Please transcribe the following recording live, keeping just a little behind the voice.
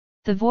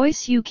The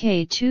Voice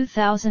UK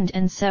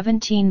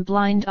 2017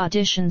 blind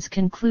auditions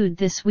conclude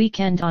this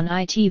weekend on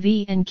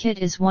ITV, and Kit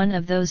is one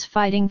of those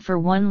fighting for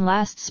one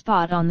last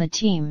spot on the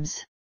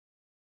teams.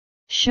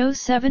 Show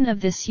 7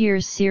 of this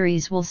year's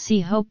series will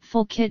see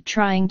hopeful Kit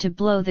trying to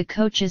blow the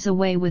coaches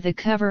away with a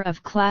cover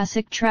of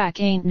classic track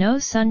Ain't No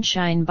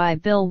Sunshine by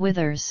Bill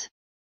Withers.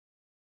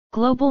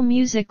 Global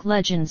music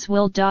legends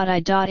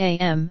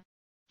will.i.am,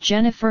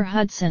 Jennifer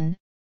Hudson,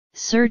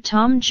 Sir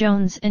Tom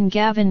Jones and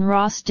Gavin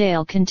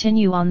Rossdale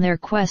continue on their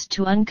quest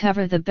to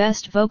uncover the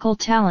best vocal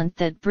talent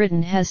that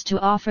Britain has to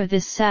offer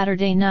this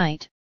Saturday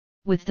night,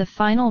 with the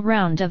final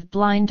round of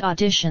blind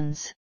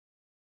auditions.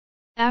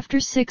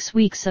 After 6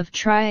 weeks of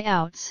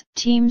tryouts,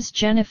 teams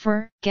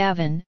Jennifer,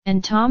 Gavin,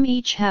 and Tom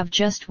each have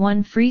just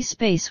one free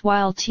space,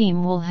 while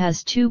Team Will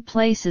has 2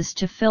 places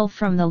to fill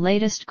from the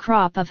latest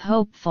crop of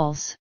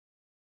hopefuls.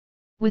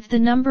 With the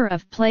number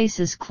of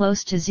places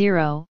close to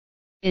 0,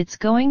 it's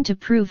going to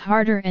prove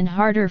harder and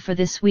harder for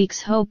this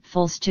week's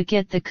hopefuls to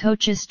get the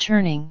coaches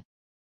turning.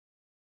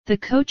 The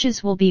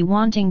coaches will be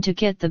wanting to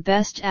get the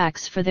best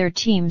acts for their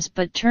teams,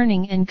 but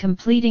turning and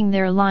completing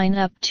their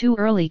lineup too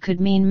early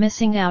could mean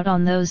missing out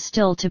on those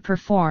still to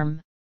perform.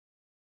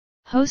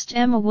 Host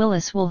Emma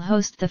Willis will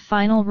host the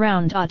final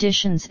round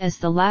auditions as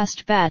the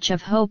last batch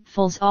of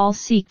hopefuls all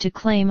seek to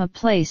claim a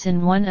place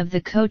in one of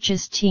the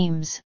coaches'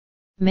 teams,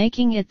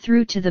 making it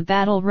through to the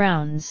battle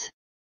rounds.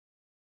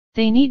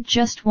 They need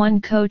just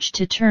one coach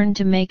to turn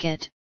to make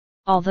it,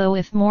 although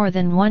if more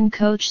than one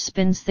coach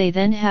spins, they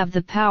then have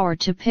the power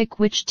to pick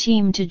which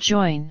team to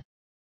join.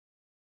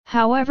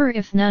 However,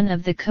 if none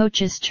of the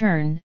coaches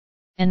turn,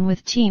 and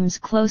with teams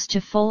close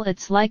to full,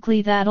 it's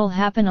likely that'll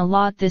happen a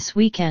lot this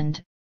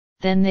weekend,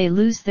 then they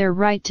lose their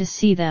right to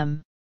see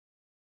them.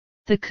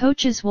 The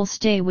coaches will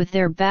stay with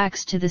their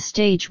backs to the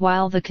stage,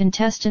 while the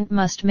contestant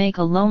must make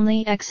a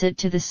lonely exit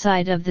to the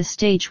side of the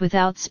stage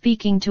without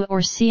speaking to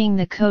or seeing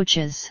the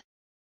coaches.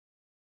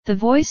 The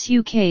Voice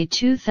UK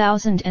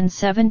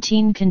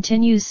 2017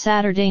 continues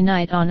Saturday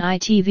night on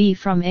ITV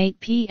from 8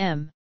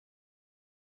 p.m.